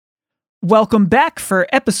Welcome back for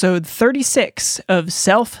episode 36 of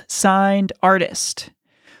Self-Signed Artist.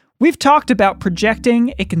 We've talked about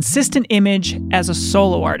projecting a consistent image as a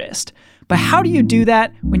solo artist, but how do you do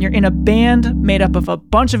that when you're in a band made up of a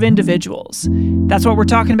bunch of individuals? That's what we're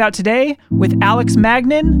talking about today with Alex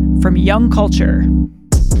Magnin from Young Culture.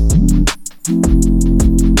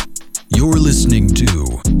 You're listening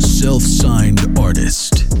to Self-Signed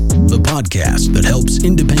Artist, the podcast that helps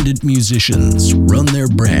independent musicians run their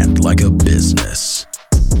brand like a business.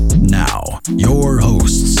 Now, your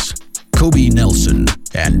hosts, Kobe Nelson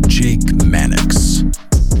and Jake Mannix.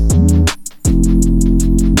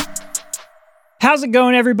 How's it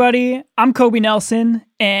going, everybody? I'm Kobe Nelson,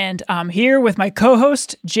 and I'm here with my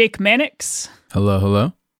co-host, Jake Mannix. Hello,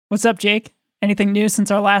 hello. What's up, Jake? Anything new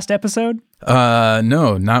since our last episode?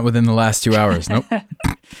 No, not within the last 2 hours. Nope.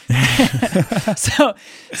 So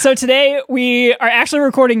today we are actually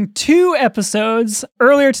recording two episodes.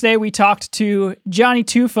 Earlier today, we talked to Johnny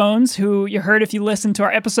Two Phones, who you heard if you listened to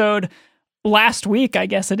our episode last week, I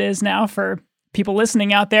guess it is now for people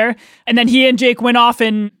listening out there. And then he and Jake went off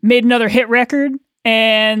and made another hit record.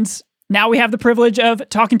 And now we have the privilege of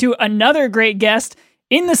talking to another great guest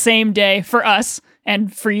in the same day for us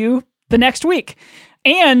and for you the next week.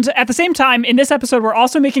 And at the same time, in this episode, we're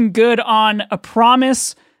also making good on a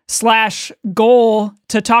promise/goal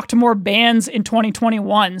to talk to more bands in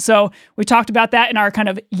 2021. So we talked about that in our kind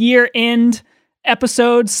of year-end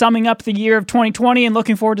episode, summing up the year of 2020 and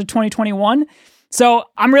looking forward to 2021. So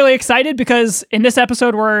I'm really excited because in this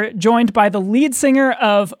episode, we're joined by the lead singer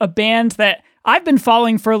of a band that I've been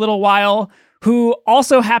following for a little while, who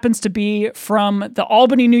also happens to be from the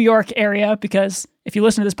Albany, New York area, because if you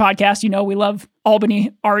listen to this podcast, you know we love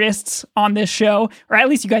Albany artists on this show, or at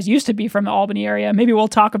least you guys used to be from the Albany area. Maybe we'll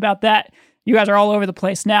talk about that. You guys are all over the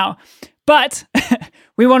place now. But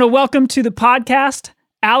we want to welcome to the podcast,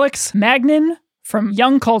 Alex Magnin from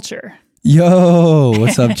Young Culture. Yo,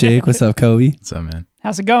 what's up, Jake? What's up, Kobe? What's up, man?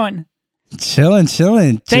 How's it going? Chilling.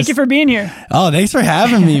 Thank you for being here. Oh, thanks for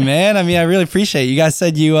having me, man. I mean, I really appreciate it. You guys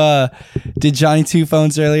said you did Johnny Two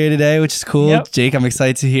Phones earlier today, which is cool. Yep. Jake, I'm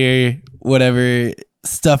excited to hear whatever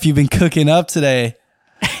stuff you've been cooking up today.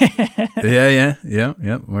 Yeah.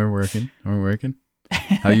 We're working.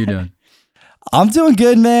 How you doing? I'm doing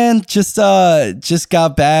good, man. Just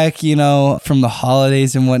got back, from the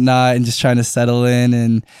holidays and whatnot, and just trying to settle in.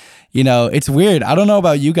 And it's weird. I don't know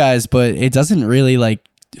about you guys, but it doesn't really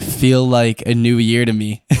feel like a new year to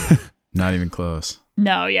me. Not even close.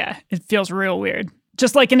 No, yeah. It feels real weird.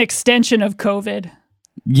 Just like an extension of COVID.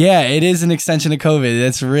 Yeah, it is an extension of COVID.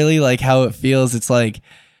 That's really how it feels. It's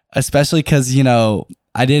especially because, I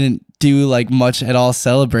didn't do much at all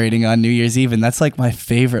celebrating on New Year's Eve. And that's my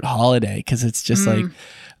favorite holiday because it's just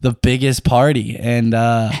the biggest party. And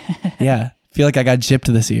yeah, I feel like I got gypped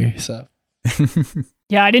this year. So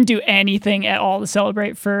yeah, I didn't do anything at all to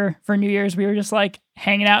celebrate for New Year's. We were just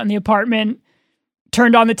hanging out in the apartment,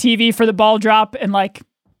 turned on the TV for the ball drop, and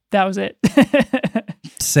that was it.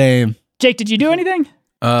 Same. Jake, did you do anything?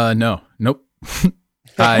 No. Nope.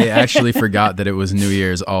 I actually forgot that it was New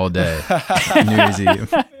Year's all day. New Year's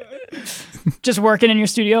Eve. Just working in your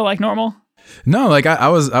studio like normal? No, I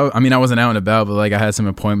wasn't out and about, but I had some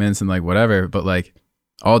appointments and whatever, but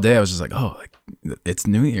all day I was just it's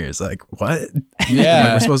New Year's. What?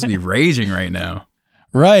 Yeah. We're supposed to be raging right now.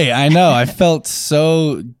 Right. I know. I felt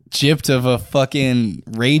so gypped of a fucking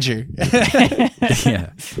rager.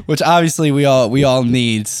 Yeah. Which obviously we all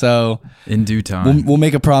need. So in due time. We'll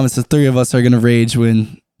make a promise. The three of us are going to rage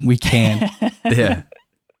when we can. Yeah.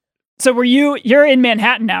 So you're in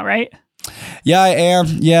Manhattan now, right? Yeah, I am.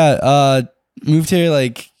 Yeah. Moved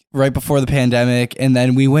here right before the pandemic. And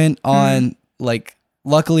then we went on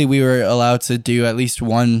luckily we were allowed to do at least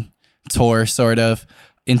one tour sort of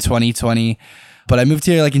in 2020. But I moved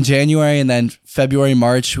here in January, and then February,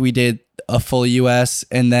 March, we did a full US.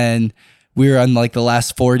 And then we were on the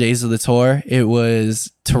last 4 days of the tour. It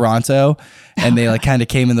was Toronto, and they kind of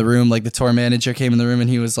came in the room. The tour manager came in the room, and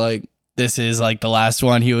he was like, this is the last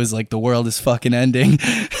one. He was the world is fucking ending.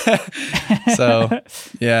 So,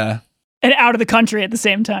 yeah. And out of the country at the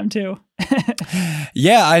same time, too.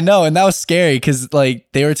 Yeah, I know. And that was scary because they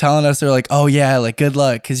were telling us, they're oh, yeah, good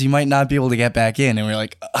luck because you might not be able to get back in. And we're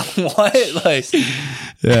what?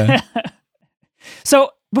 Yeah.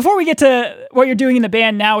 So before we get to what you're doing in the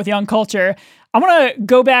band now with Young Culture, I want to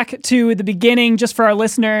go back to the beginning just for our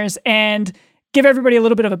listeners and give everybody a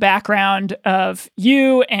little bit of a background of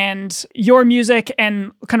you and your music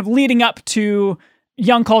and kind of leading up to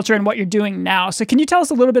Young Culture and what you're doing now. So can you tell us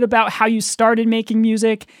a little bit about how you started making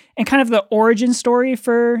music and kind of the origin story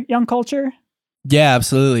for Young Culture? Yeah,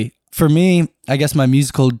 absolutely. for me, I guess my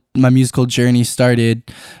musical journey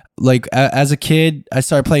started like as a kid. I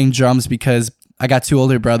started playing drums because I got 2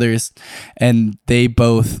 older brothers and they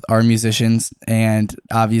both are musicians. And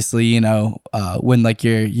obviously, you know, when like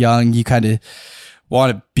you're young, you kind of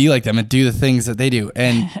want to be like them and do the things that they do.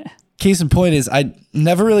 And case in point is I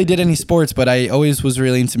never really did any sports, but I always was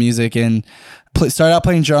really into music and started out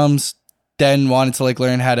playing drums, then wanted to like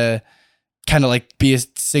learn how to kind of like be a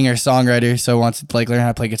singer songwriter. So I wanted to like learn how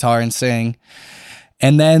to play guitar and sing.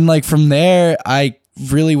 And then like from there, I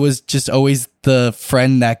really was just always the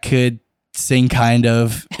friend that could sing kind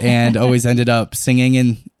of, and always ended up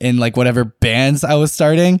singing in like whatever bands I was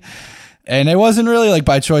starting. And it wasn't really like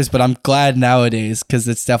by choice, but I'm glad nowadays because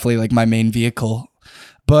it's definitely like my main vehicle.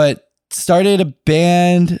 But started a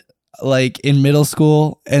band like in middle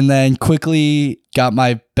school and then quickly got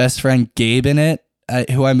my best friend Gabe in it,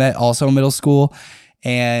 who I met also in middle school.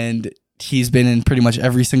 And he's been in pretty much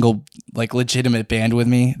every single like legitimate band with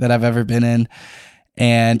me that I've ever been in.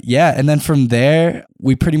 And yeah, and then from there,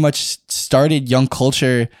 we pretty much started Young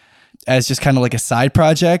Culture as just kind of like a side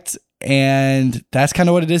project. And that's kind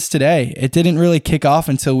of what it is today. It didn't really kick off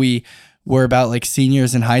until we were about like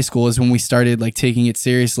seniors in high school is when we started like taking it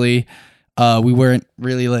seriously. We weren't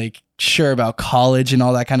really like sure about college and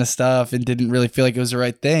all that kind of stuff and didn't really feel like it was the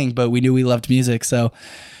right thing, but we knew we loved music. So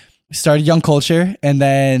we started Young Culture. And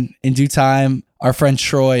then in due time, our friend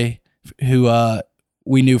Troy, who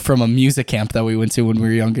we knew from a music camp that we went to when we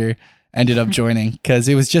were younger, ended up joining because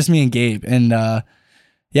it was just me and Gabe. And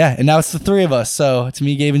yeah, and now it's the 3 of us. So it's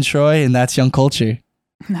me, Gabe, and Troy, and that's Young Culture.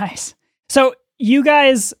 Nice. So you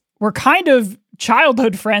guys were kind of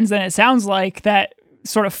childhood friends, then it sounds like, that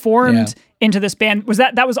sort of formed into this band. Was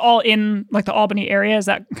that was all in like the Albany area? Is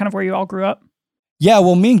that kind of where you all grew up? Yeah,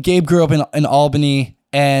 well, me and Gabe grew up in Albany.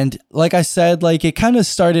 And like I said, like it kind of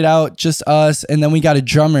started out just us. And then we got a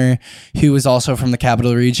drummer who was also from the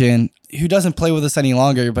Capital Region who doesn't play with us any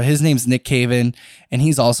longer, but his name's Nick Caven. And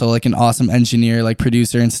he's also like an awesome engineer, like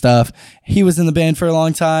producer and stuff. He was in the band for a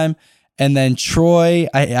long time. And then Troy,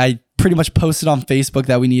 I pretty much posted on Facebook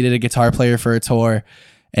that we needed a guitar player for a tour.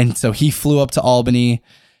 And so he flew up to Albany.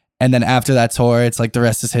 And then after that tour, it's like the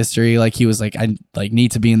rest is history. Like he was like, I like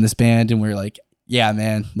need to be in this band. And we we're like, yeah,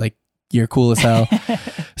 man, like you're cool as hell.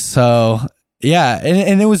 So yeah.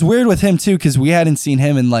 And it was weird with him too, because we hadn't seen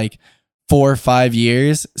him in like 4 or 5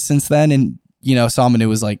 years since then. And, you know, saw him and it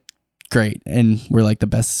was like great. And we're like the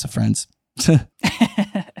best of friends. So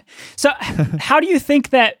how do you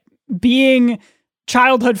think that being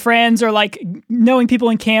childhood friends or like knowing people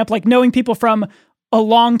in camp, like knowing people from a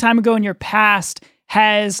long time ago in your past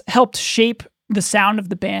has helped shape the sound of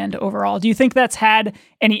the band overall? Do you think that's had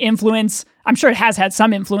any influence? I'm sure it has had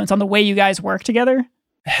some influence on the way you guys work together.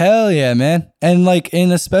 Hell yeah, man. And like,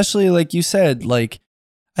 and especially like you said, like,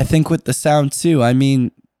 I think with the sound too, I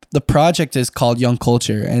mean, the project is called Young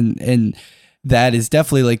Culture and that is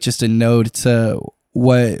definitely like just a node to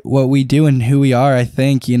what we do and who we are. I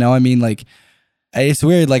think, you know, I mean, like, it's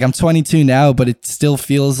weird. Like I'm 22 now, but it still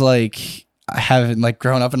feels like I haven't like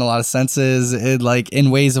grown up in a lot of senses. It like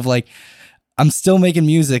in ways of like, I'm still making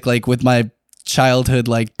music like with my childhood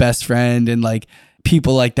like best friend and like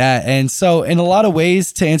people like that. And so in a lot of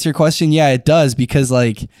ways, to answer your question, yeah, it does, because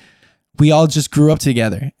like we all just grew up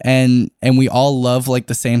together and we all love like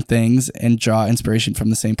the same things and draw inspiration from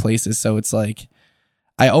the same places. So it's like,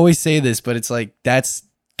 I always say this, but it's like that's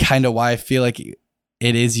kind of why I feel like it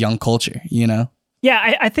is Young Culture, you know?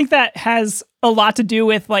 Yeah, I think that has a lot to do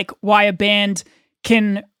with like why a band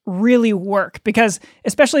can really work, because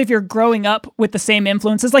especially if you're growing up with the same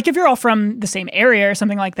influences, like if you're all from the same area or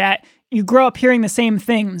something like that, you grow up hearing the same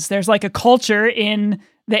things. There's like a culture in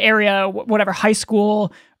the area, whatever high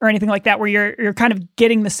school or anything like that, where you're kind of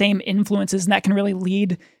getting the same influences, and that can really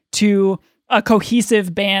lead to a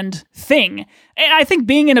cohesive band thing. And I think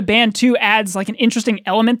being in a band too adds like an interesting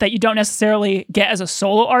element that you don't necessarily get as a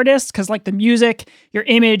solo artist, because like the music, your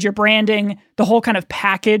image, your branding, the whole kind of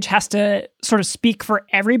package has to sort of speak for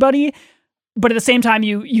everybody. But at the same time,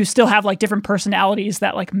 you still have like different personalities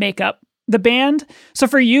that like make up the band. So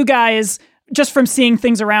for you guys, just from seeing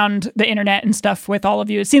things around the internet and stuff with all of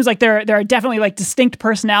you, it seems like there are definitely like distinct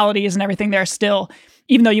personalities and everything there still,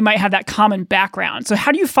 even though you might have that common background. So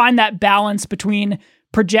how do you find that balance between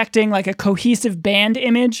projecting like a cohesive band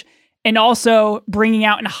image and also bringing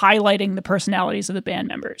out and highlighting the personalities of the band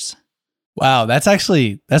members? Wow, that's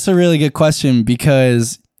a really good question,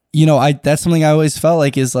 because, you know, that's something I always felt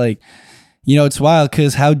like is like, you know, it's wild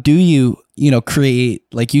because how do you, you know, create,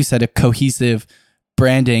 like you said, a cohesive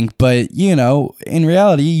branding, but, you know, in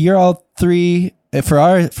reality, you're all 3 for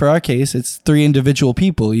our case, it's 3 individual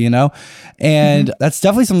people, you know, and that's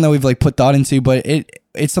definitely something that we've like put thought into, but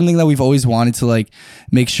it's something that we've always wanted to like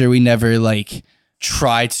make sure we never like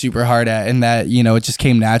tried super hard at, and that, you know, it just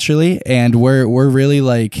came naturally. And we're really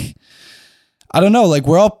like, I don't know, like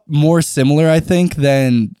we're all more similar, I think,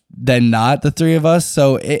 than not, the 3 of us.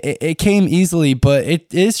 So it came easily, but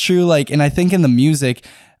it is true. Like, and I think in the music,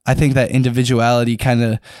 I think that individuality kind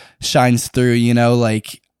of shines through, you know,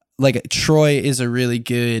 like Troy is a really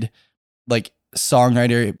good like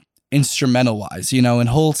songwriter instrumental wise, you know, and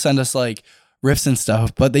he'll send us like riffs and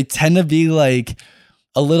stuff, but they tend to be like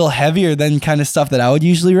a little heavier than kind of stuff that I would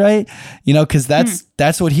usually write, you know, because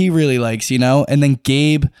that's what he really likes, you know. And then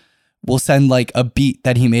Gabe will send like a beat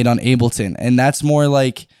that he made on Ableton, and that's more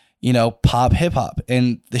like, you know, pop hip hop.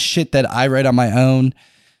 And the shit that I write on my own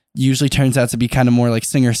usually turns out to be kind of more like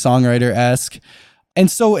singer-songwriter-esque.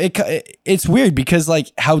 And so it's weird because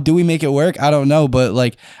like, how do we make it work? I don't know. But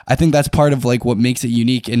like, I think that's part of like what makes it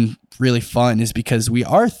unique and really fun, is because we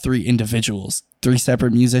are 3 individuals, 3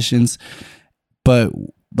 separate musicians, but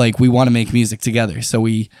like we want to make music together. So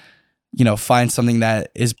we, you know, find something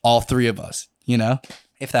that is all 3 of us, you know,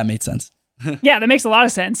 if that made sense. Yeah, that makes a lot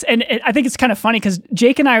of sense. And I think it's kind of funny because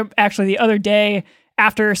Jake and I actually the other day,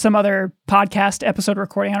 after some other podcast episode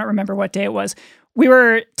recording, I don't remember what day it was, we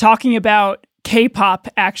were talking about K-pop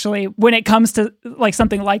actually when it comes to like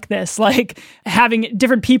something like this, like having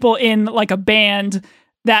different people in like a band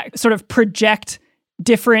that sort of project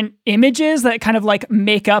different images that kind of like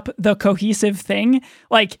make up the cohesive thing.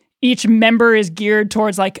 Like each member is geared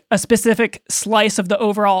towards like a specific slice of the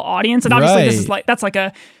overall audience. And obviously this is like, that's like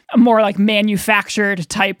a more like manufactured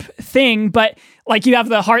type thing, but like you have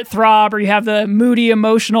the heartthrob or you have the moody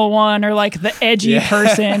emotional one or like the edgy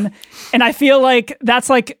person. And I feel like that's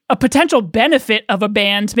like a potential benefit of a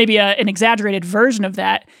band, maybe an exaggerated version of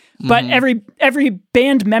that. But every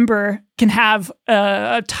band member can have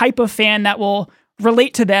a type of fan that will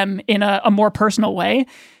relate to them in a more personal way.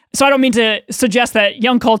 So I don't mean to suggest that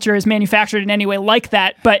Young Culture is manufactured in any way like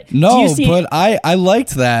that, but no, but I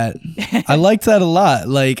liked that. I liked that a lot.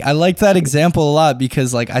 Like I liked that example a lot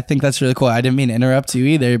because like I think that's really cool. I didn't mean to interrupt you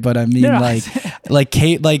either, but I mean like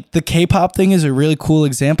the K-pop thing is a really cool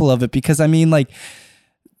example of it because I mean like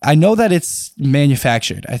I know that it's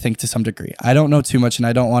manufactured, I think, to some degree. I don't know too much and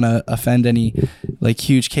I don't want to offend any like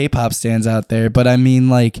huge K-pop stands out there. But I mean,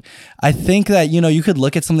 like, I think that, you know, you could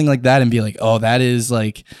look at something like that and be like, oh, that is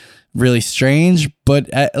like really strange. But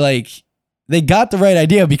like, they got the right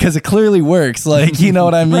idea because it clearly works. Like, you know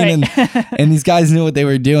what I mean? Right. And these guys knew what they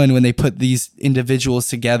were doing when they put these individuals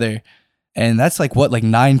together. And that's like, what, like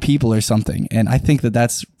 9 people or something. And I think that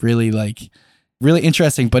that's really like... really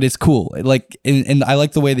interesting, but it's cool. Like, and I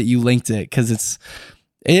like the way that you linked it because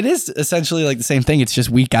it is essentially like the same thing. It's just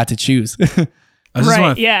we got to choose.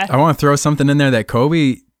 I want to throw something in there that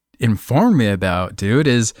Kobe informed me about, dude,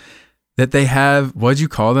 is that they have, what'd you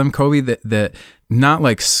call them, Kobe? That not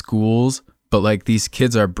like schools, but like these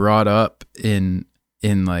kids are brought up in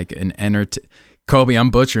like an Kobe, I'm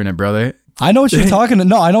butchering it, brother. I know what you're talking about.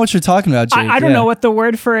 No, I know what you're talking about, Jake. I don't know what the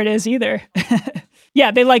word for it is either.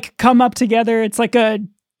 Yeah, they like come up together. It's like a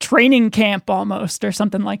training camp almost or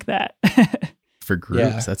something like that. For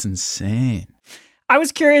groups, that's insane. I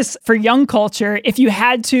was curious for Young Culture, if you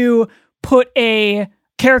had to put a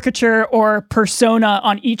caricature or persona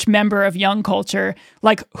on each member of Young Culture,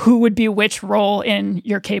 like who would be which role in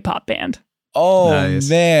your K-pop band? Oh, nice.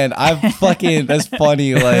 Man, that's funny.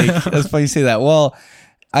 Like, that's funny you say that. Well,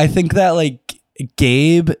 I think that like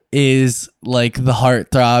Gabe is like the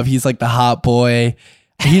heartthrob. He's like the hot boy.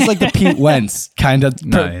 He's like the Pete Wentz kind of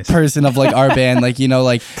person of like our band. Like, you know,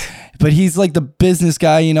 like, but he's like the business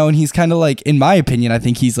guy, you know, and he's kind of like, in my opinion, I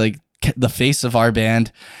think he's like the face of our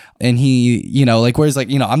band. And he, you know, like, whereas like,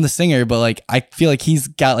 you know, I'm the singer, but like, I feel like he's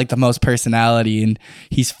got like the most personality and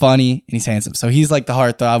he's funny and he's handsome. So he's like the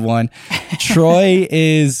heartthrob one. Troy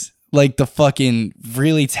is like the fucking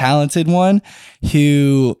really talented one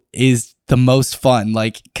who is the most fun,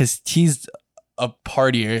 like, cause he's a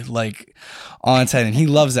partier, like on 10, and he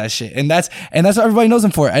loves that shit. And that's what everybody knows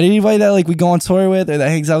him for. Anybody that like we go on tour with or that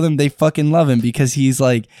hangs out with him, they fucking love him because he's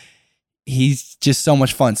just so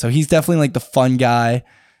much fun. So he's definitely like the fun guy.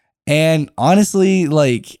 And honestly,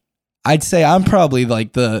 like, I'd say I'm probably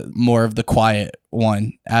like the more of the quiet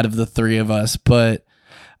one out of the 3 of us, but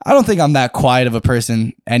I don't think I'm that quiet of a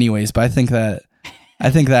person anyways, but I think that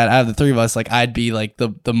out of the 3 of us, like I'd be like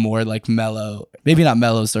the more like mellow, maybe not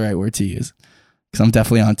mellow is the right word to use because I'm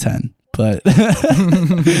definitely on 10, but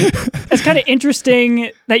it's kind of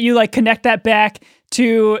interesting that you like connect that back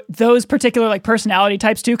to those particular like personality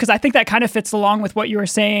types too. Cause I think that kind of fits along with what you were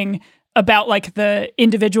saying about like the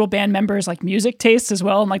individual band members' like music tastes as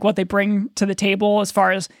well, and like what they bring to the table as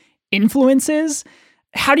far as influences.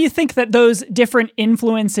 How do you think that those different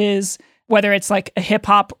influences, whether it's like a hip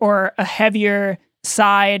hop or a heavier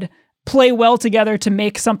side, play well together to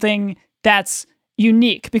make something that's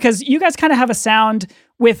unique? Because you guys kind of have a sound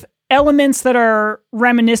with elements that are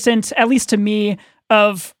reminiscent, at least to me,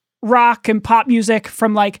 of rock and pop music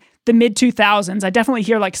from like the mid 2000s. I definitely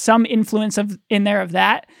hear like some influence in there of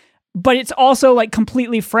that, but it's also like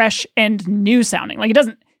completely fresh and new sounding. Like it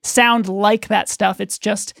doesn't sound like that stuff. It's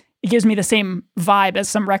just, it gives me the same vibe as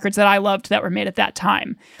some records that I loved that were made at that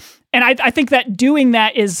time. And I think that doing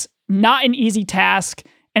that is not an easy task.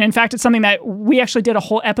 And in fact, it's something that we actually did a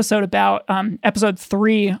whole episode about, episode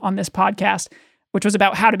 3 on this podcast, which was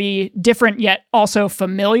about how to be different yet also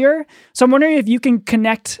familiar. So I'm wondering if you can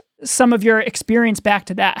connect some of your experience back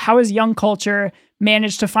to that. How has Young Culture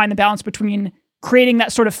managed to find the balance between creating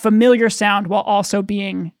that sort of familiar sound while also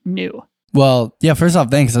being new? Well, yeah, first off,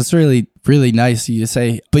 thanks. That's really, really nice of you to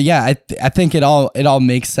say. But yeah, I think it all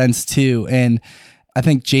makes sense too. And I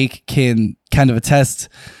think Jake can kind of attest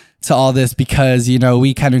to all this because, you know,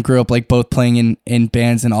 we kind of grew up like both playing in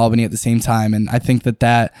bands in Albany at the same time. And I think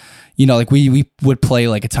that, you know, like we would play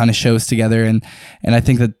like a ton of shows together. And I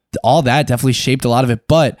think that all that definitely shaped a lot of it.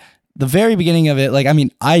 But the very beginning of it, like, I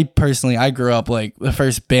mean, I grew up like the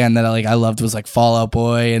first band that I loved was like Fall Out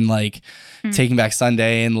Boy and like Taking Back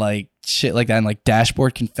Sunday and like shit like that, and like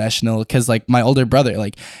Dashboard Confessional, because like my older brother,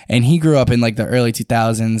 like, and he grew up in like the early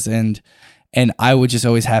 2000s, and I would just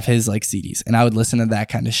always have his like CDs and I would listen to that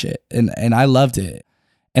kind of shit, and I loved it,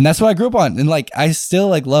 and that's what I grew up on, and like I still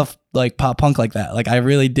like love like pop punk like that, like I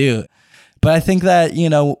really do. But I think that, you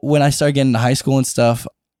know, when I started getting into high school and stuff,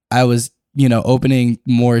 I was, you know, opening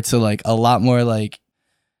more to like a lot more like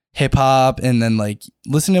hip hop, and then like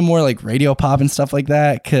listening to more like radio pop and stuff like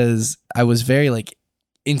that, because I was very like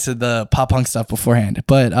into the pop punk stuff beforehand.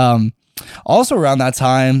 But also around that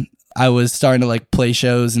time, I was starting to like play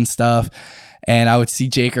shows and stuff, and I would see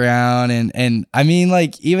Jake around, and I mean,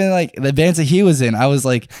 like, even like the bands that he was in, I was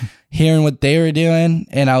like hearing what they were doing,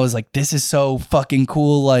 and I was like, this is so fucking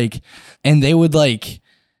cool. Like, and they would like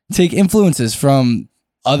take influences from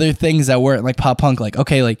other things that weren't like pop punk. Like,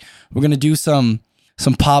 okay, like we're gonna do some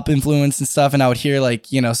pop influence and stuff, and I would hear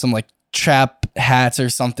like, you know, some like trap hats or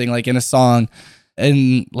something like in a song,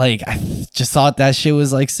 and like I just thought that shit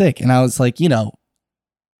was like sick, and I was like, you know,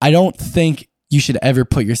 I don't think you should ever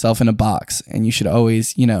put yourself in a box, and you should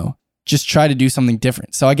always, you know, just try to do something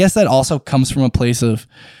different. So I guess that also comes from a place of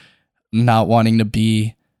not wanting to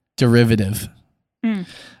be derivative.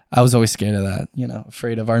 I was always scared of that, you know,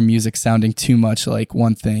 afraid of our music sounding too much like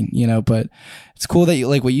one thing, you know, but it's cool that you,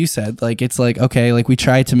 like what you said, like, it's like, okay, like we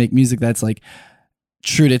try to make music that's like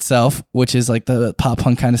true to itself, which is like the pop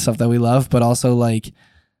punk kind of stuff that we love, but also like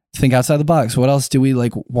think outside the box. What else do we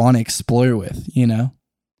like want to explore with, you know?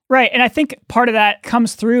 Right. And I think part of that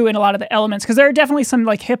comes through in a lot of the elements, because there are definitely some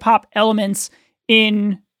like hip hop elements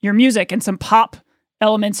in your music and some pop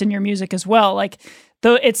elements in your music as well. Like,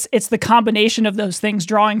 though it's the combination of those things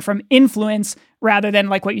drawing from influence rather than,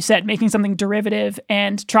 like what you said, making something derivative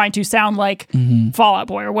and trying to sound like Fall Out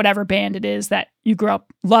Boy or whatever band it is that you grew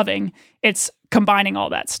up loving. It's combining all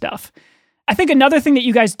that stuff. I think another thing that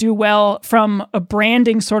you guys do well from a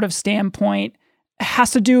branding sort of standpoint has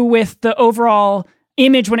to do with the overall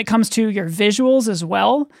image when it comes to your visuals as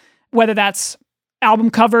well, whether that's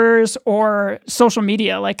album covers or social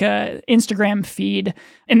media, like a Instagram feed.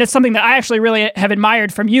 And that's something that I actually really have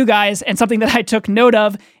admired from you guys, and something that I took note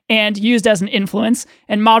of and used as an influence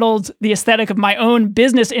and modeled the aesthetic of my own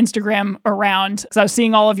business Instagram around. Because I was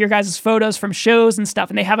seeing all of your guys' photos from shows and stuff,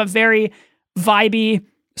 and they have a very vibey,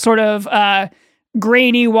 sort of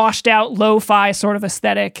grainy, washed out, lo-fi sort of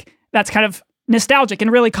aesthetic that's kind of nostalgic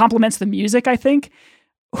and really complements the music, I think.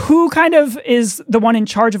 Who kind of is the one in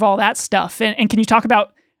charge of all that stuff? And can you talk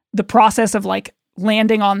about the process of like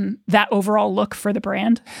landing on that overall look for the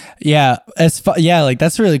brand? Yeah. Like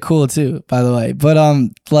that's really cool too, by the way. But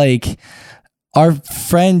like our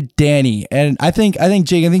friend Danny, and I think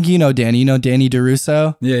Jake, I think you know Danny. You know Danny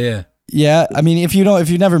DeRusso? Yeah. Yeah, I mean, if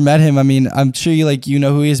you've never met him, I mean, I'm sure you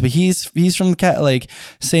know who he is, but he's from the like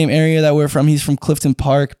same area that we're from. He's from Clifton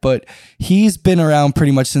Park, but he's been around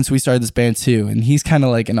pretty much since we started this band too, and he's kind of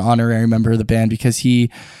like an honorary member of the band because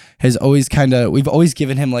he has always we've always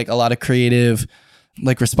given him like a lot of creative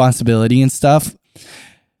like responsibility and stuff.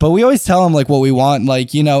 But we always tell him like what we want,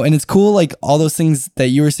 like, you know, and it's cool, like all those things that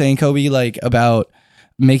you were saying, Kobe, like about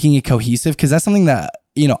making it cohesive, because that's something that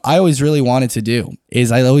I always really wanted to do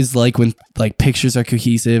is I always like when like pictures are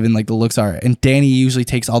cohesive and like the looks are, and Danny usually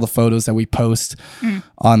takes all the photos that we post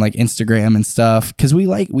on like Instagram and stuff. Cause we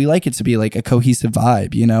like it to be like a cohesive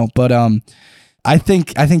vibe, but, I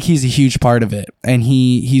think he's a huge part of it, and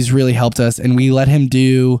he's really helped us, and we let him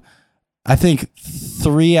do, I think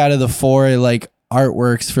 3 out of the 4 like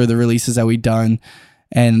artworks for the releases that we've done.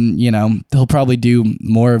 And, he'll probably do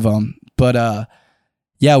more of them, but,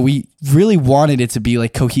 yeah, we really wanted it to be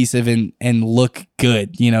like cohesive and look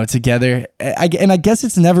good, together. And I guess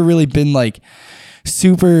it's never really been like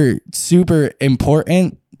super, super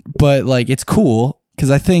important, but like it's cool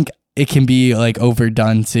because I think it can be like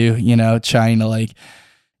overdone too, trying to like,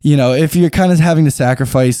 if you're kind of having to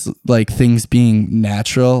sacrifice like things being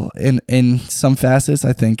natural in some facets,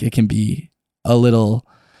 I think it can be a little,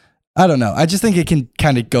 I don't know. I just think it can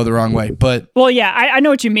kind of go the wrong way, but... Well, yeah, I know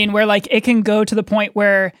what you mean, where like it can go to the point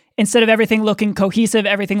where instead of everything looking cohesive,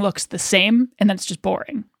 everything looks the same, and then it's just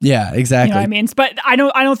boring. Yeah, exactly. You know what I mean? But I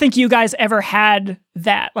don't think you guys ever had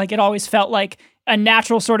that. Like, it always felt like a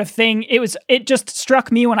natural sort of thing. It just struck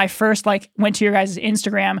me when I first like went to your guys'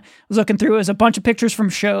 Instagram, was looking through, it was a bunch of pictures from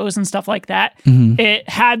shows and stuff like that. Mm-hmm. It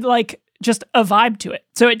had like just a vibe to it.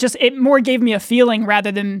 So it more gave me a feeling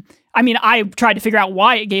rather than... I mean, I tried to figure out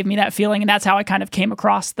why it gave me that feeling, and that's how I kind of came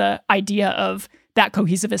across the idea of that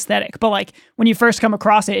cohesive aesthetic. But like when you first come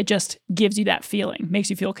across it, it just gives you that feeling, makes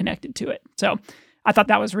you feel connected to it. So I thought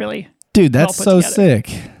that was really Dude, that's so sick.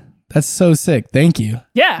 That's so sick. Thank you.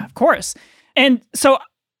 Yeah, of course. And so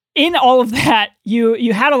in all of that,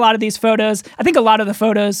 you had a lot of these photos. I think a lot of the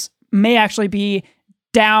photos may actually be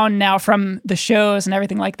down now from the shows and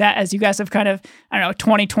everything like that, as you guys have kind of,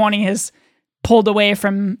 2020 has pulled away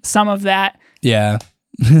from some of that. Yeah.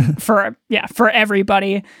 for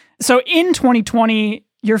everybody. So in 2020,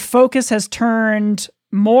 your focus has turned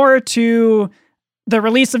more to the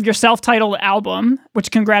release of your self-titled album,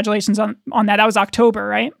 which congratulations on that. That was October,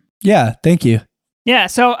 right? Yeah, thank you. Yeah,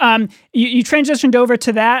 so you transitioned over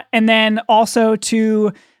to that, and then also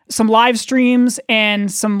to some live streams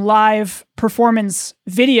and some live performance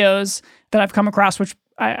videos that I've come across, which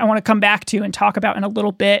I want to come back to and talk about in a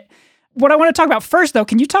little bit. What I want to talk about first, though,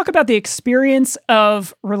 can you talk about the experience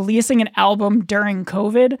of releasing an album during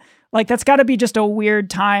COVID? Like, that's got to be just a weird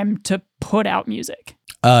time to put out music.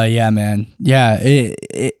 Yeah, man. Yeah,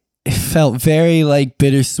 it felt very, like,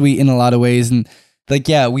 bittersweet in a lot of ways. And, like,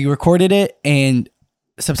 yeah, we recorded it in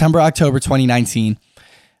September, October 2019.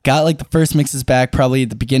 Got, like, the first mixes back probably at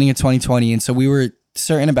the beginning of 2020. And so we were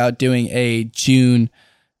certain about doing a June,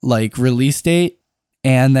 like, release date.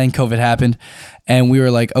 And then COVID happened, and we were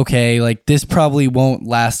like, okay, like this probably won't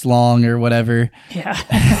last long or whatever.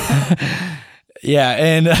 Yeah.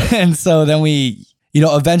 Yeah. And so then we,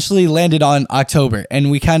 eventually landed on October, and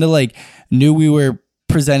we kind of like knew we were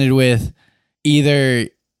presented with either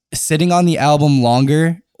sitting on the album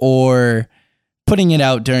longer or putting it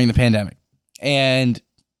out during the pandemic. And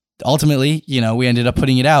ultimately, we ended up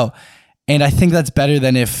putting it out. And I think that's better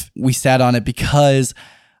than if we sat on it, because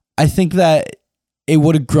I think that it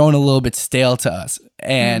would have grown a little bit stale to us.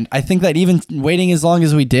 And I think that even waiting as long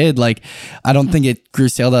as we did, like, I don't think it grew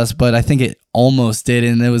stale to us, but I think it almost did.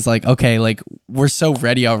 And it was like, okay, like we're so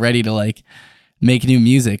ready already to like make new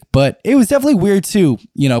music. But it was definitely weird too,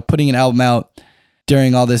 putting an album out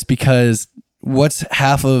during all this, because what's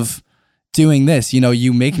half of doing this?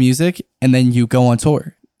 You make music and then you go on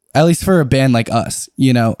tour, at least for a band like us,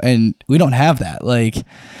 and we don't have that. Like,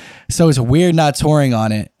 so it's weird not touring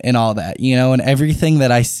on it and all that, and everything that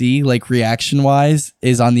I see like reaction wise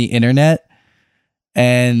is on the internet,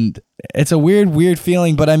 and it's a weird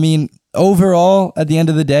feeling. But I mean, overall, at the end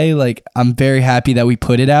of the day, like I'm very happy that we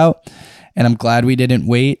put it out, and I'm glad we didn't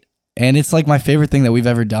wait. And it's like my favorite thing that we've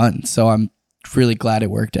ever done. So I'm really glad it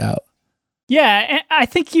worked out. Yeah, and I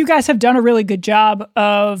think you guys have done a really good job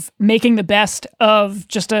of making the best of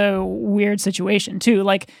just a weird situation too.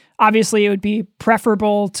 Like, obviously it would be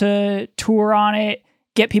preferable to tour on it,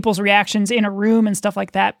 get people's reactions in a room and stuff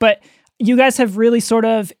like that. But you guys have really sort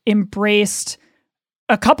of embraced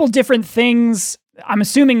a couple different things, I'm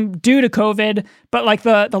assuming due to COVID, but like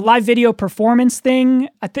the live video performance thing.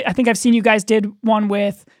 I think I've seen you guys did one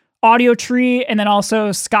with Audiotree, and then also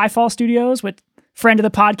Skyfall Studios with friend of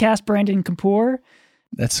the podcast, Brandon Kapoor.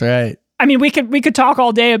 That's right. I mean, we could talk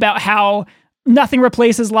all day about how nothing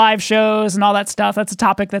replaces live shows and all that stuff. That's a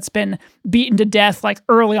topic that's been beaten to death, like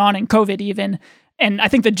early on in COVID even. And I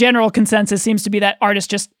think the general consensus seems to be that artists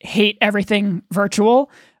just hate everything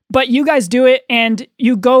virtual. But you guys do it, and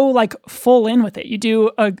you go like full in with it. You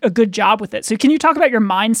do a good job with it. So can you talk about your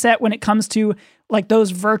mindset when it comes to like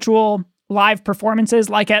those virtual live performances,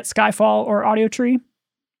 like at Skyfall or Audiotree?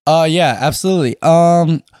 Yeah, absolutely.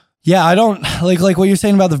 Yeah, I don't like what you're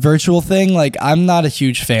saying about the virtual thing. Like, I'm not a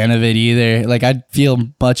huge fan of it either. Like, I'd feel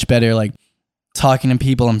much better like talking to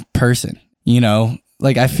people in person, you know?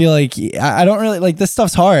 Like, I feel like I don't really like this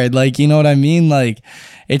stuff's hard. Like, you know what I mean? Like,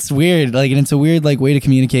 it's weird. Like, and it's a weird like way to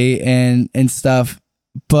communicate and stuff.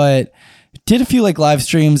 But did a few like live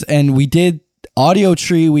streams, and we did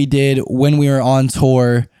Audiotree. We did when we were on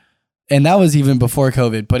tour, and that was even before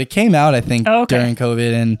COVID. But it came out, I think, during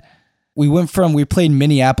COVID, and we played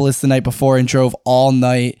Minneapolis the night before and drove all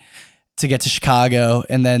night to get to Chicago.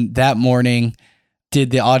 And then that morning did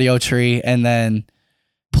the Audiotree and then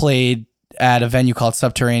played at a venue called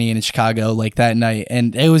Subterranean in Chicago like that night.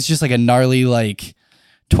 And it was just like a gnarly, like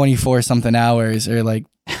 24 something hours or like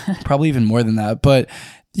probably even more than that. But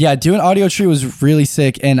yeah, doing Audiotree was really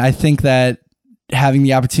sick. And I think that having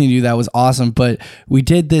the opportunity to do that was awesome. But we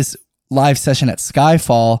did this live session at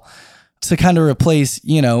Skyfall to kind of replace,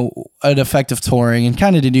 you know, an effective touring and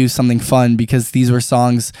kind of to do something fun, because these were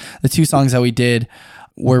songs, the two songs that we did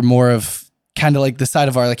were more of kind of like the side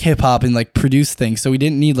of our like hip hop and like produce things. So we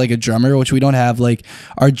didn't need like a drummer, which we don't have. Like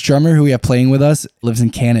our drummer who we have playing with us lives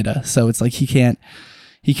in Canada. So it's like he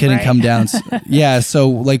couldn't come down. Yeah. So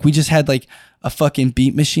like we just had like a fucking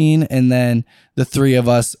beat machine and then the three of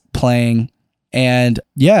us playing. And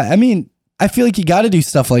yeah, I mean, I feel like you got to do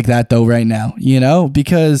stuff like that though right now, you know,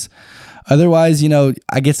 because otherwise, you know,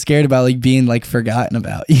 I get scared about like being like forgotten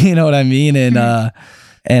about, you know what I mean? And,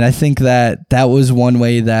 and I think that was one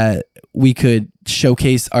way that we could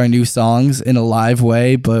showcase our new songs in a live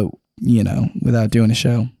way, but, you know, without doing a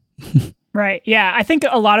show. Right. Yeah. I think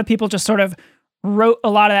a lot of people just sort of wrote a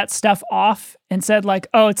lot of that stuff off and said like,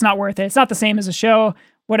 oh, it's not worth it. It's not the same as a show,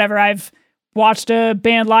 whatever. I've watched a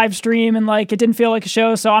band live stream and like, it didn't feel like a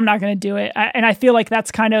show, so I'm not going to do it. And I feel like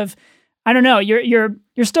that's kind of, I don't know, you're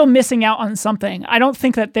still missing out on something. I don't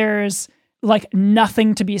think that there's like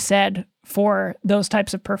nothing to be said for those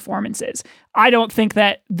types of performances. I don't think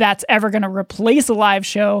that that's ever going to replace a live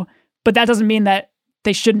show, but that doesn't mean that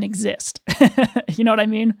they shouldn't exist. You know what I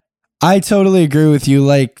mean? I totally agree with you.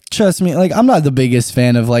 Like, trust me, like I'm not the biggest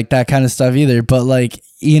fan of like that kind of stuff either, but like,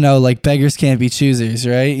 you know, like beggars can't be choosers,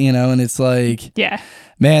 right? You know, and it's like, yeah,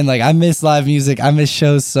 man, like I miss live music. I miss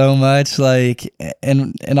shows so much, like,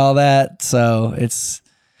 and all that. So it's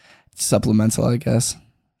supplemental, I guess.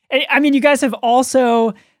 I mean, you guys have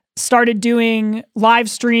also started doing live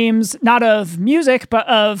streams, not of music, but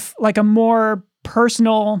of like a more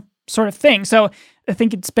personal sort of thing. So I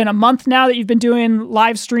think it's been a month now that you've been doing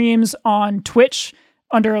live streams on Twitch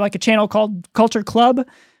under like a channel called Culture Club.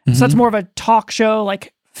 Mm-hmm. So that's more of a talk show,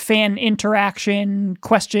 like fan interaction,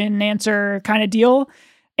 question and answer kind of deal.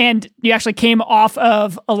 And you actually came off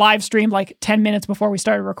of a live stream like 10 minutes before we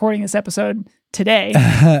started recording this episode today.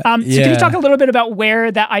 So can you talk a little bit about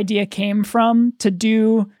where that idea came from to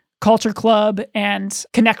do Culture Club and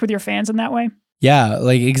connect with your fans in that way? Yeah,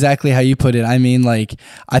 like exactly how you put it. I mean, like,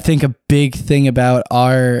 I think a big thing about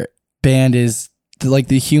our band is like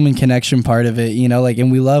the human connection part of it, you know, like,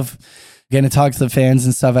 and we love getting to talk to the fans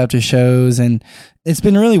and stuff after shows. And it's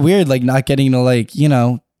been really weird, like not getting to like, you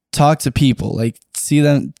know, talk to people, like see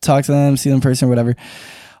them, talk to them, see them in person or whatever,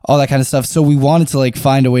 all that kind of stuff. So we wanted to like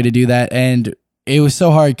find a way to do that. And it was so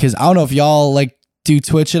hard because I don't know if y'all like do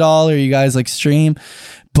Twitch at all or you guys like stream,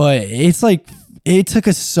 but it's like, it took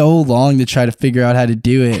us so long to try to figure out how to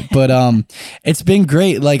do it, but it's been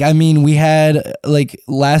great. Like, I mean, we had like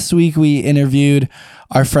last week we interviewed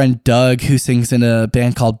our friend Doug, who sings in a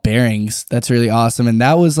band called Bearings. That's really awesome. And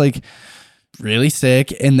that was like really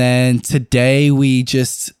sick. And then today we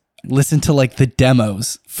just listened to like the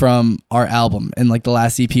demos from our album and like the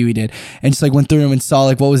last EP we did, and just like went through them and saw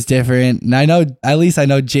like what was different. And I know, at least I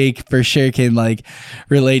know Jake for sure can like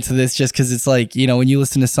relate to this, just because it's like, you know, when you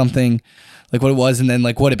listen to something like what it was and then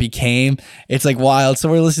like what it became, it's like wild. So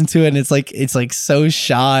we're listening to it and it's like so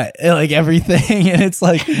shot, like everything. And it's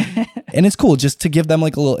like, and it's cool just to give them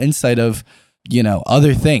like a little insight of, you know,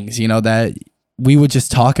 other things, you know, that we would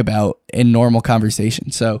just talk about in normal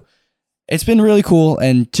conversation. So it's been really cool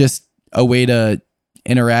and just a way to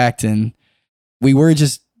interact. And we were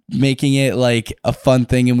just making it like a fun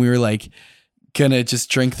thing, and we were like gonna just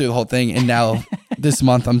drink through the whole thing. And now this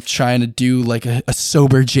month I'm trying to do like a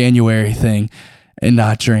sober January thing and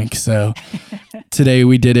not drink. So today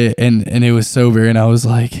we did it and it was sober, and I was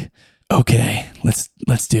like, okay, let's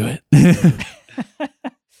do it.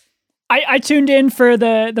 I tuned in for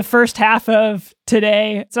the first half of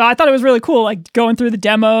today. So I thought it was really cool, like going through the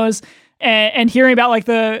demos and hearing about like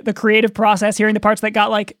the creative process, hearing the parts that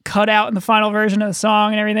got like cut out in the final version of the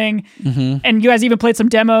song and everything. Mm-hmm. And you guys even played some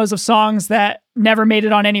demos of songs that never made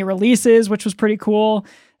it on any releases, which was pretty cool.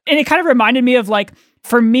 And it kind of reminded me of like,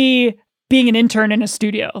 for me, being an intern in a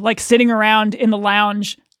studio, like sitting around in the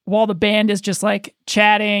lounge while the band is just like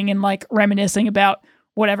chatting and like reminiscing about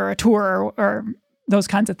whatever, a tour or those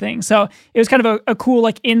kinds of things. So it was kind of a cool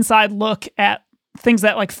like inside look at things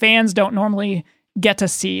that like fans don't normally get to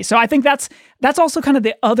see. So I think that's also kind of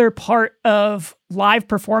the other part of live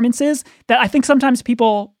performances that I think sometimes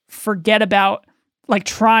people forget about, like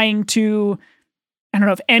trying to, I don't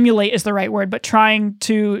know if emulate is the right word, but trying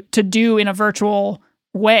to do in a virtual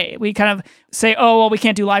way. We kind of say, oh, well, we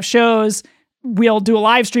can't do live shows. We'll do a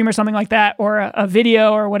live stream or something like that, or a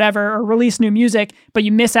video or whatever, or release new music, but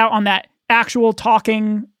you miss out on that actual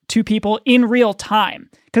talking to people in real time.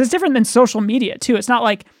 Because it's different than social media too. It's not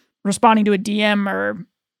like responding to a DM or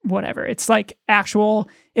whatever. It's like actual,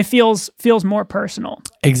 it feels more personal.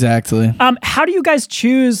 Exactly. How do you guys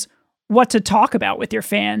choose what to talk about with your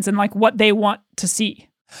fans and like what they want to see?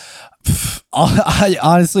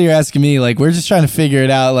 Honestly, you're asking me, like, we're just trying to figure it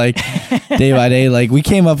out, like, day by day. Like, we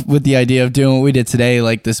came up with the idea of doing what we did today,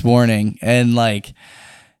 like, this morning, and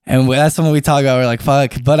that's something we talk about. We're like,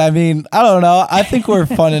 fuck. But I mean, I don't know. I think we're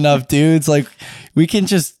fun enough dudes. Like, we can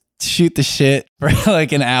just shoot the shit for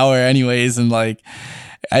like an hour anyways, and like,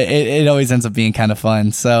 it always ends up being kind of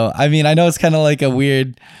fun. So, I mean, I know it's kind of like a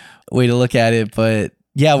weird way to look at it, but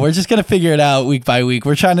yeah, we're just going to figure it out week by week.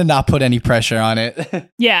 We're trying to not put any pressure on it.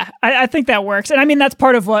 Yeah, I think that works. And I mean, that's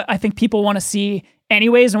part of what I think people want to see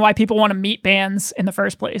anyways, and why people want to meet bands in the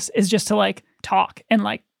first place, is just to like talk and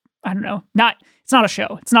like, I don't know, it's not a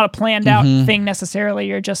show. It's not a planned out thing necessarily.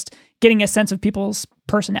 You're just getting a sense of people's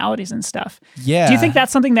personalities and stuff. Yeah. Do you think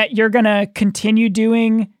that's something that you're going to continue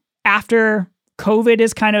doing after COVID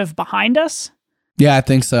is kind of behind us? Yeah, I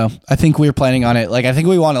think so. I think we're planning on it. Like, I think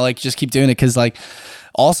we want to like just keep doing it because like,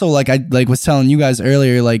 also, like I like was telling you guys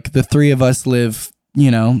earlier, like the three of us live,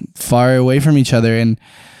 far away from each other, and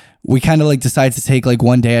we kind of like decide to take like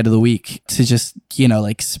one day out of the week to just,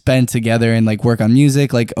 like spend together and like work on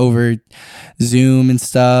music, like over Zoom and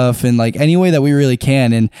stuff, and like any way that we really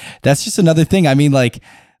can. And that's just another thing. I mean, like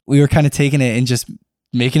we were kind of taking it and just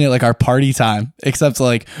making it like our party time, except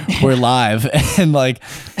like we're live and like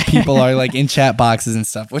people are like in chat boxes and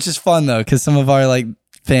stuff, which is fun though, because some of our like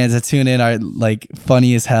fans that tune in are like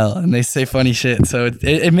funny as hell and they say funny shit. So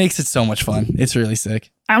it makes it so much fun. It's really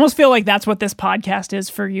sick. I almost feel like that's what this podcast is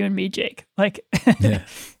for you and me, Jake. Like, yeah.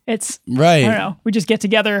 It's right. I don't know. We just get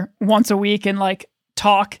together once a week and like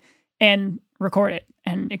talk and record it,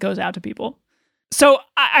 and it goes out to people. So,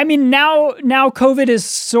 I mean, now COVID is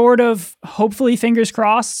sort of, hopefully, fingers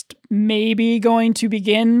crossed, maybe going to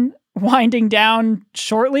begin winding down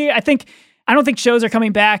shortly. I don't think shows are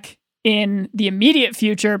coming back in the immediate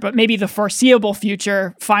future, but maybe the foreseeable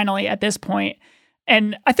future finally at this point.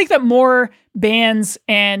 And I think that more bands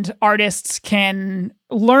and artists can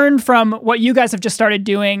learn from what you guys have just started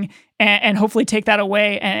doing and hopefully take that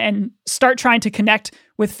away and start trying to connect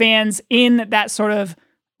with fans in that sort of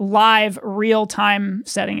live real-time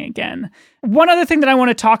setting again. One other thing that I want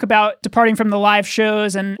to talk about, departing from the live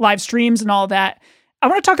shows and live streams and all that, I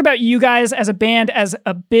want to talk about you guys as a band, as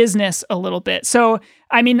a business a little bit. So,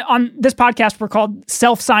 I mean, on this podcast, we're called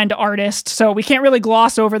Self-Signed Artists, so we can't really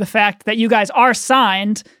gloss over the fact that you guys are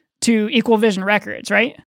signed to Equal Vision Records,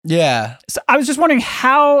 right? Yeah. So I was just wondering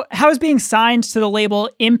how has being signed to the label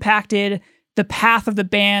impacted the path of the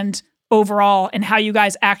band overall, and how you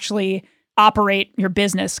guys actually operate your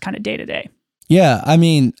business kind of day to day. Yeah, I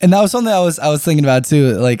mean, and that was something I was thinking about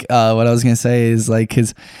too. Like, what I was gonna say is like,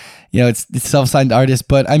 because it's self-signed artists,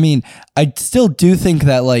 but I mean, I still do think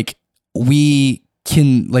that like we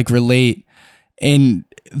can like relate in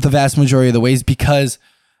the vast majority of the ways, because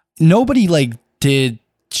nobody like did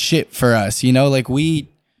shit for us, like we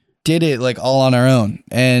did it like all on our own,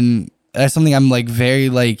 and that's something I'm like very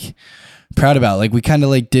like proud about. Like we kind of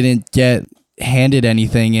like didn't get handed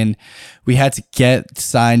anything, and we had to get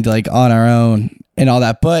signed like on our own and all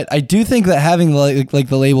that. But I do think that having like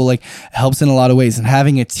the label like helps in a lot of ways, and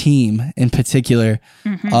having a team in particular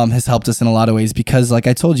has helped us in a lot of ways, because like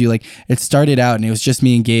I told you, like it started out and it was just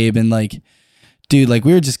me and Gabe, and like, dude, like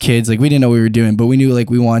we were just kids, like we didn't know what we were doing, but we knew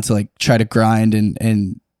like we wanted to like try to grind,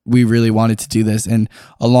 and we really wanted to do this. And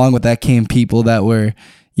along with that came people that were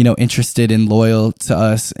interested and loyal to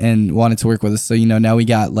us and wanted to work with us. So now we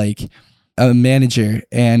got like a manager,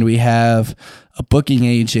 and we have a booking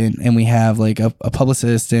agent, and we have like a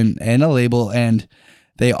publicist and a label, and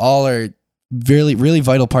they all are really, really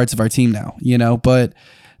vital parts of our team now, but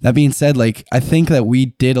that being said, like, I think that we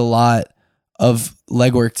did a lot of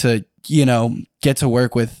legwork to, get to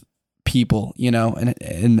work with people,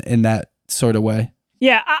 in that sort of way.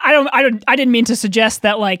 Yeah. I didn't mean to suggest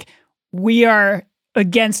that like we are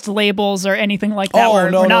against labels or anything like that. We're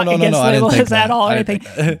not against labels at all or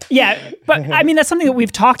anything. Yeah, but I mean, that's something that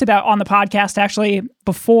we've talked about on the podcast actually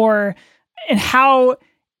before, and how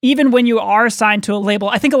even when you are signed to a label,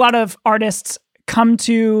 I think a lot of artists come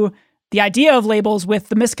to the idea of labels with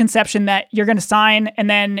the misconception that you're going to sign and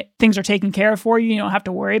then things are taken care of for you. You don't have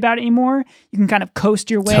to worry about it anymore. You can kind of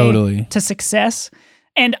coast your way to success.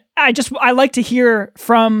 And I like to hear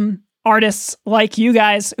from artists like you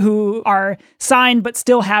guys who are signed but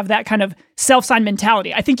still have that kind of self-signed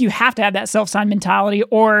mentality. I think you have to have that self-signed mentality,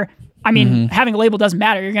 or I mean, having a label doesn't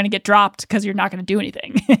matter. You're going to get dropped because you're not going to do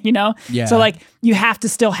anything, you know? Yeah. So like you have to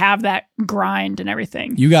still have that grind and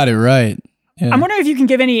everything. You got it right. Yeah. I'm wondering if you can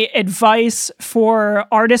give any advice for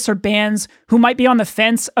artists or bands who might be on the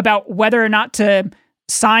fence about whether or not to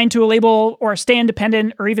sign to a label or stay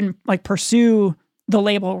independent or even like pursue the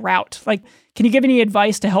label route. Like, can you give any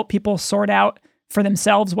advice to help people sort out for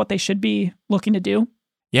themselves what they should be looking to do?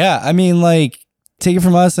 Yeah. I mean, like, take it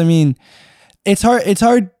from us. I mean, it's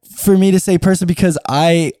hard for me to say personally because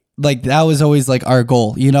that was always like our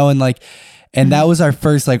goal, you know, and that was our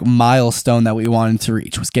first like milestone that we wanted to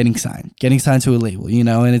reach, was getting signed to a label, you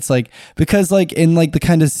know? And it's like, because like in like the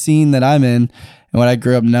kind of scene that I'm in and what I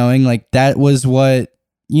grew up knowing, like that was what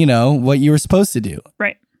you were supposed to do.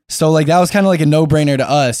 Right. So like that was kind of like a no-brainer to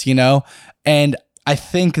us, you know? And I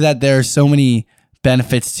think that there are so many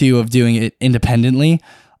benefits too of doing it independently,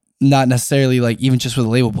 not necessarily like even just with a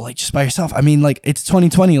label, but like just by yourself. I mean, like it's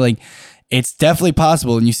 2020, like it's definitely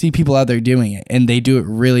possible. And you see people out there doing it and they do it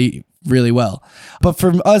really, really well. But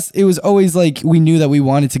for us, it was always like, we knew that we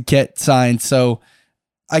wanted to get signed. So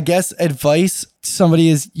I guess advice to somebody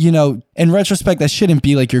is, you know, in retrospect, that shouldn't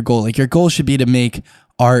be like your goal. Like your goal should be to make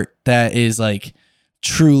art that is like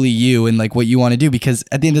truly you and like what you want to do, because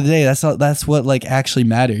at the end of the day, that's what like actually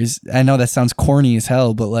matters. I know that sounds corny as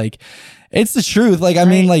hell, but like it's the truth. Like, I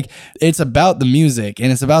mean, like it's about the music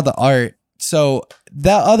and it's about the art. So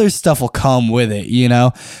that other stuff will come with it, you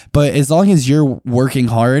know, but as long as you're working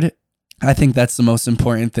hard, I think that's the most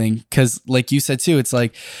important thing. Cause like you said too, it's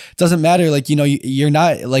like, it doesn't matter. Like, you know, you're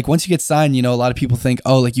not like, once you get signed, you know, a lot of people think,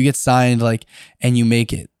 oh, like you get signed, like, and you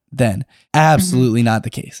make it then. Absolutely not the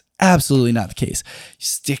case. Absolutely not the case.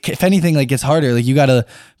 If anything, like gets harder, like you got to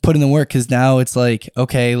put in the work. Cause now it's like,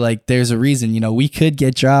 okay, like there's a reason, you know, we could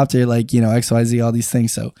get dropped or like, you know, XYZ, all these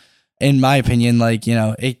things. So in my opinion, like, you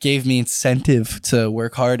know, it gave me incentive to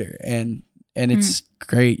work harder and it's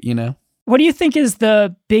great, you know? What do you think is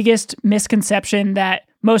the biggest misconception that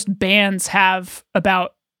most bands have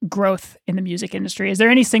about growth in the music industry? Is there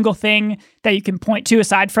any single thing that you can point to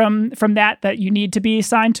aside from that you need to be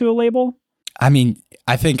signed to a label? I mean,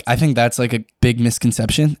 I think that's like a big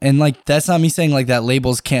misconception. And like, that's not me saying like that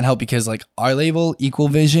labels can't help, because like our label, Equal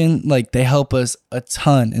Vision, like they help us a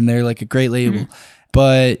ton and they're like a great label.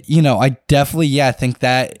 But, you know, I definitely, think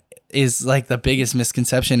that is like the biggest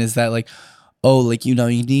misconception, is that like, oh, like, you know,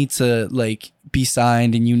 you need to like be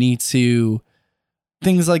signed and you need to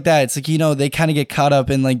things like that. It's like, you know, they kind of get caught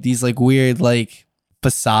up in like these like weird like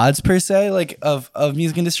facades per se, like of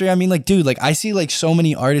music industry. I mean, like, dude, like I see like so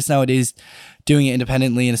many artists nowadays doing it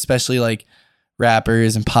independently, and especially like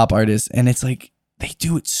rappers and pop artists. And it's like, they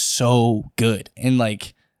do it so good. And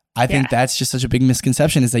like, I think that's just such a big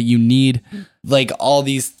misconception, is that you need like all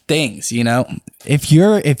these things, you know? If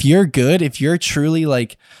you're good, if you're truly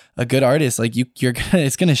like a good artist, like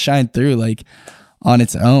it's gonna shine through like on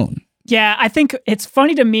its own. Yeah, I think it's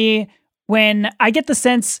funny to me when I get the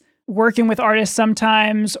sense working with artists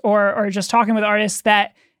sometimes or just talking with artists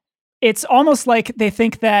that it's almost like they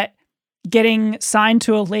think that getting signed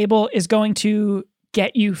to a label is going to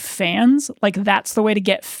get you fans. Like that's the way to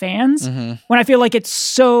get fans. When I feel like it's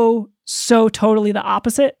so totally the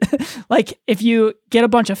opposite. Like if you get a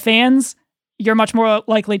bunch of fans, you're much more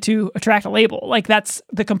likely to attract a label. Like that's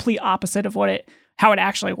the complete opposite of how it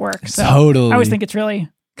actually works. So totally. I always think it's really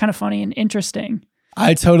kind of funny and interesting.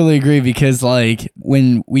 I totally agree, because like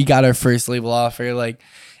when we got our first label offer, like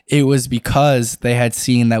it was because they had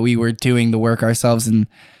seen that we were doing the work ourselves, and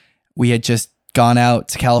we had just gone out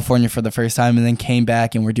to California for the first time and then came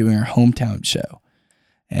back and we're doing our hometown show.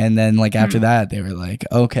 And then like after that, they were like,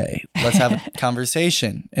 okay, let's have a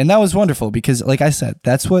conversation. And that was wonderful, because like I said,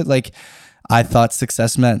 that's what like I thought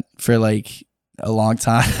success meant for like a long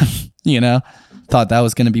time, you know, thought that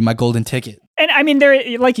was going to be my golden ticket. And I mean,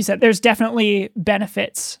 there, like you said, there's definitely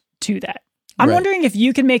benefits to that. I'm wondering if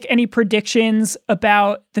you can make any predictions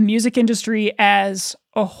about the music industry as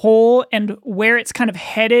a whole and where it's kind of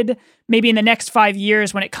headed maybe in the next 5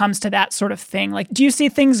 years when it comes to that sort of thing. Like, do you see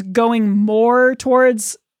things going more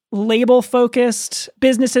towards label-focused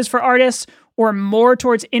businesses for artists or more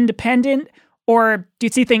towards independent? Or do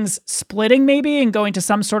you see things splitting maybe and going to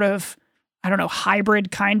some sort of, I don't know,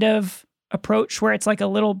 hybrid kind of approach where it's like a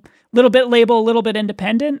little bit label, a little bit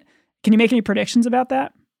independent? Can you make any predictions about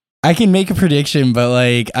that? I can make a prediction, but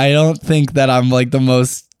like I don't think that I'm like the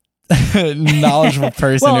most knowledgeable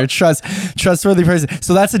person or trustworthy person.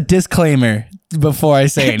 So that's a disclaimer before I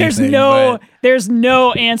say anything. There's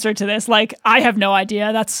no answer to this. Like I have no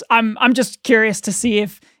idea. I'm just curious to see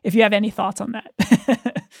if you have any thoughts on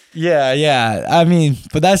that. Yeah. I mean,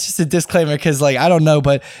 but that's just a disclaimer because like I don't know,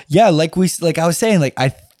 but yeah, like I was saying, like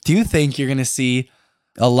I do think you're gonna see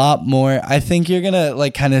a lot more. I think you're gonna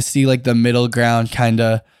like kind of see like the middle ground kind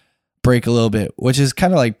of break a little bit, which is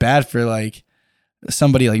kind of like bad for like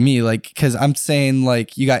somebody like me, like because I'm saying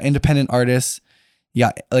like you got independent artists, you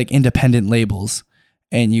got like independent labels,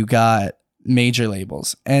 and you got major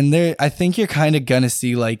labels, and I think you're kind of gonna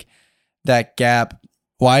see like that gap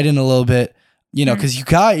widen a little bit, you know, because you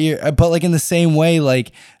got but like in the same way,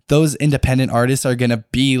 like those independent artists are gonna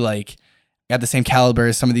be like at the same caliber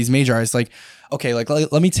as some of these major artists. Like, okay, like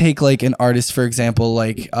let me take like an artist for example,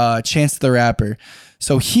 like Chance the Rapper.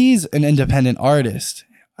 So he's an independent artist.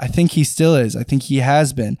 I think he still is. I think he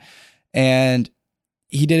has been. And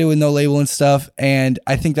he did it with no label and stuff. And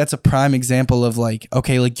I think that's a prime example of like,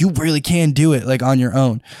 okay, like you really can do it like on your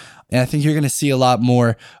own. And I think you're going to see a lot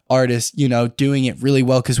more artists, you know, doing it really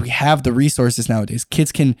well because we have the resources nowadays.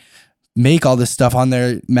 Kids can make all this stuff on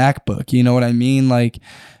their MacBook. You know what I mean? Like,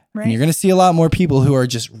 right. And you're going to see a lot more people who are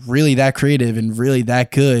just really that creative and really that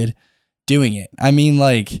good doing it. I mean,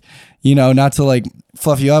 like, you know, not to like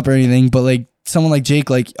fluff you up or anything, but like someone like Jake,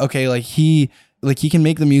 like, okay, like he can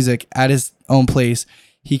make the music at his own place.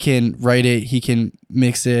 He can write it. He can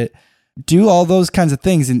mix it, do all those kinds of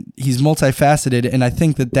things. And he's multifaceted. And I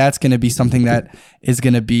think that that's going to be something that is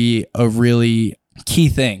going to be a really key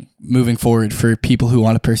thing moving forward for people who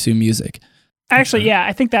want to pursue music. Actually, yeah,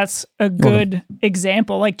 I think that's a good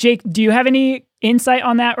example. Like, Jake, do you have any insight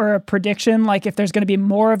on that or a prediction? Like if there's going to be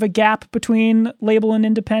more of a gap between label and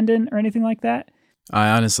independent or anything like that? I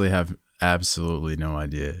honestly have absolutely no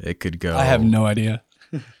idea. It could go. I have no idea.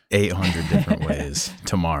 800 different ways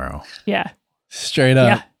tomorrow. Yeah. Straight up.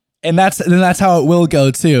 Yeah. And that's how it will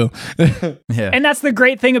go too. Yeah. And that's the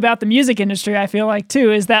great thing about the music industry, I feel like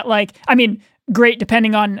too, is that like, I mean, great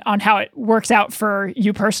depending on how it works out for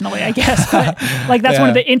you personally, I guess. But like that's one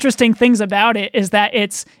of the interesting things about it is that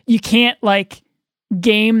you can't like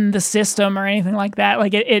game the system or anything like that.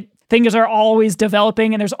 Like things are always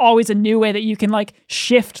developing and there's always a new way that you can like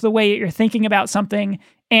shift the way you're thinking about something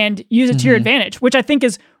and use it to your advantage, which I think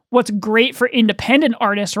is what's great for independent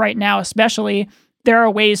artists right now, especially. There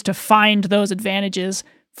are ways to find those advantages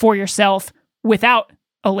for yourself without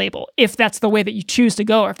a label, if that's the way that you choose to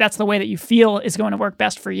go, or if that's the way that you feel is going to work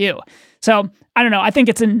best for you. So I don't know. I think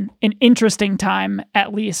it's an interesting time,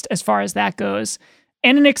 at least as far as that goes,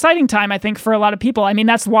 and an exciting time, I think, for a lot of people. I mean,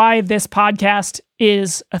 that's why this podcast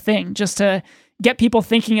is a thing, just to get people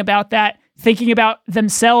thinking about that, thinking about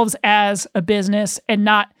themselves as a business and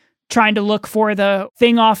not trying to look for the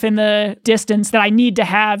thing off in the distance that I need to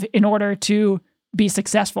have in order to be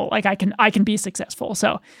successful. Like I can be successful.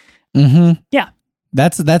 So yeah.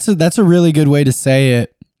 That's a really good way to say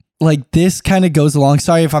it. Like this kind of goes along.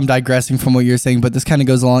 Sorry if I'm digressing from what you're saying, but this kind of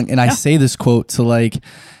goes along. And I say this quote to like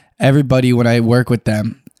everybody when I work with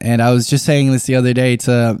them. And I was just saying this the other day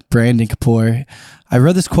to Brandon Kapoor. I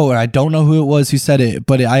read this quote and I don't know who it was who said it,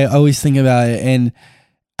 but I always think about it. And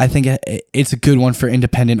I think it's a good one for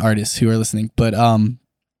independent artists who are listening. But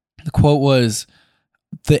the quote was,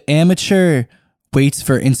 "The amateur waits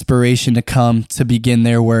for inspiration to come to begin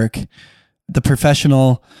their work. The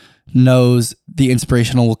professional knows the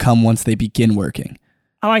inspirational will come once they begin working."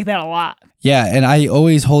 I like that a lot. Yeah, and I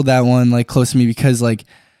always hold that one like close to me because like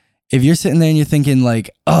if you're sitting there and you're thinking like,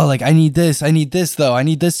 oh, like I need this though, I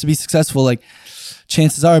need this to be successful, like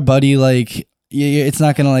chances are, buddy, like it's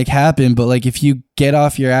not gonna like happen. But like if you get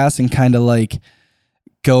off your ass and kind of like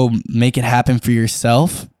go make it happen for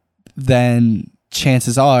yourself, then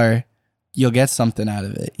chances are you'll get something out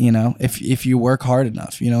of it, you know, if you work hard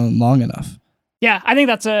enough, you know, long enough. Yeah, I think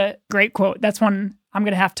that's a great quote. That's one I'm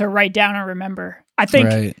going to have to write down and remember. I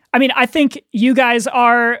think you guys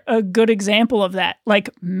are a good example of that, like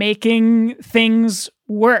making things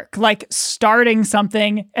work, like starting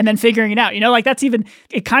something and then figuring it out, you know, like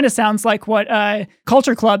it kind of sounds like what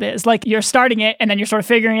Culture Club is. Like you're starting it and then you're sort of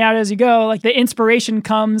figuring it out as you go, like the inspiration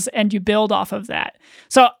comes and you build off of that.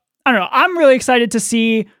 So I don't know, I'm really excited to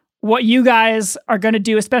see what you guys are going to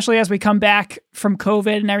do, especially as we come back from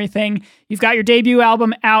COVID and everything. You've got your debut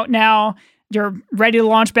album out now. You're ready to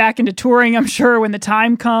launch back into touring, I'm sure, when the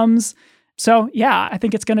time comes. So yeah, I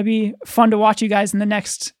think it's going to be fun to watch you guys in the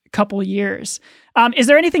next couple years. Is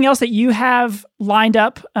there anything else that you have lined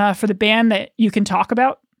up for the band that you can talk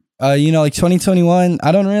about? Like 2021,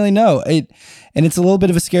 I don't really know. And it's a little bit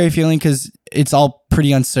of a scary feeling because it's all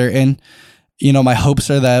pretty uncertain. My hopes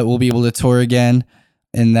are that we'll be able to tour again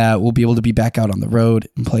and that we'll be able to be back out on the road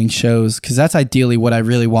and playing shows, because that's ideally what I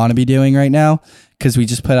really want to be doing right now, because we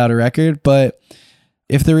just put out a record. But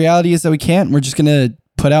if the reality is that we can't, we're just going to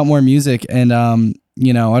put out more music. And, I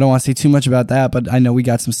don't want to say too much about that, but I know we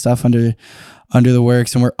got some stuff under the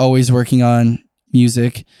works, and we're always working on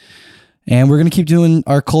music. And we're going to keep doing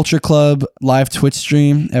our Culture Club live Twitch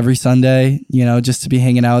stream every Sunday, just to be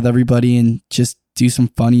hanging out with everybody and just do some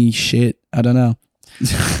funny shit. I don't know.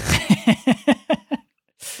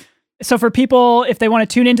 So for people, if they want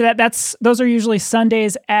to tune into that, those are usually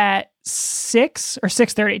Sundays at 6 or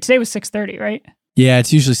 6:30. Today was 6:30, right? Yeah,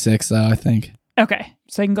 it's usually 6 though, I think. Okay.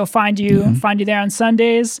 So they can go find you there on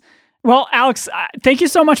Sundays. Well, Alex, thank you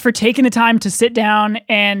so much for taking the time to sit down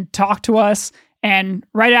and talk to us, and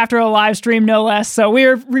right after a live stream, no less. So we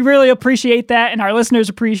really appreciate that, and our listeners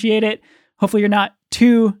appreciate it. Hopefully you're not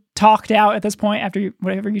too talked out at this point after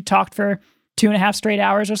whatever you talked for 2.5 straight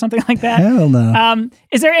hours or something like that. Hell no.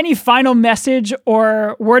 Is there any final message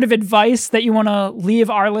or word of advice that you want to leave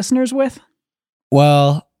our listeners with?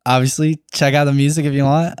 Well, obviously check out the music if you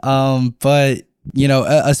want. But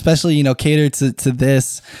especially, cater to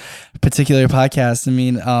this particular podcast. I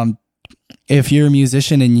mean, if you're a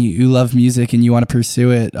musician and you love music and you want to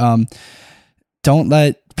pursue it, don't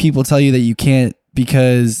let people tell you that you can't,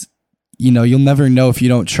 because, you'll never know if you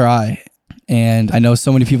don't try. And I know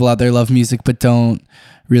so many people out there love music, but don't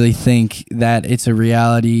really think that it's a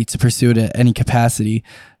reality to pursue it at any capacity.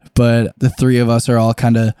 But the three of us are all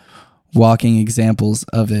kind of walking examples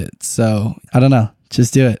of it. So I don't know,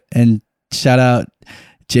 just do it. And shout out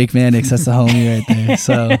Jake Mannix, that's the homie right there.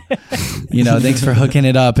 So, thanks for hooking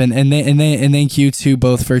it up. And thank you two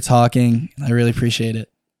both for talking. I really appreciate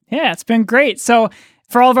it. Yeah, it's been great. So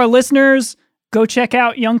for all of our listeners, go check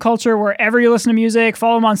out Young Culture wherever you listen to music,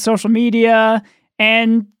 follow them on social media,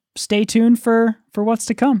 and stay tuned for what's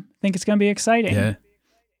to come. I think it's going to be exciting.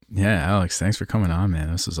 Yeah, Alex, thanks for coming on, man.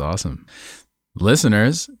 This was awesome.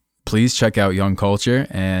 Listeners, please check out Young Culture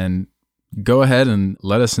and go ahead and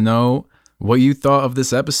let us know what you thought of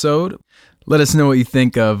this episode. Let us know what you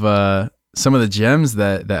think of some of the gems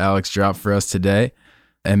that Alex dropped for us today.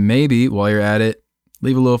 And maybe while you're at it,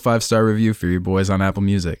 leave a little 5-star review for your boys on Apple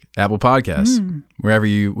Music, Apple Podcasts, wherever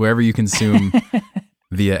you consume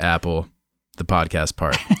via Apple, the podcast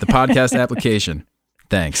part, the podcast application.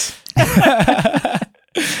 Thanks.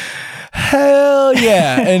 Hell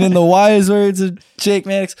yeah. And in the wise words of Jake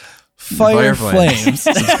Mannix, fire flames.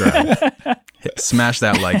 Subscribe. Smash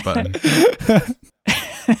that like button.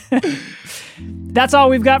 That's all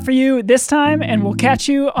we've got for you this time, and we'll catch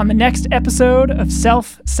you on the next episode of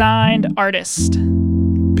Self-Signed Artist.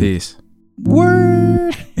 Peace.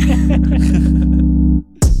 Word.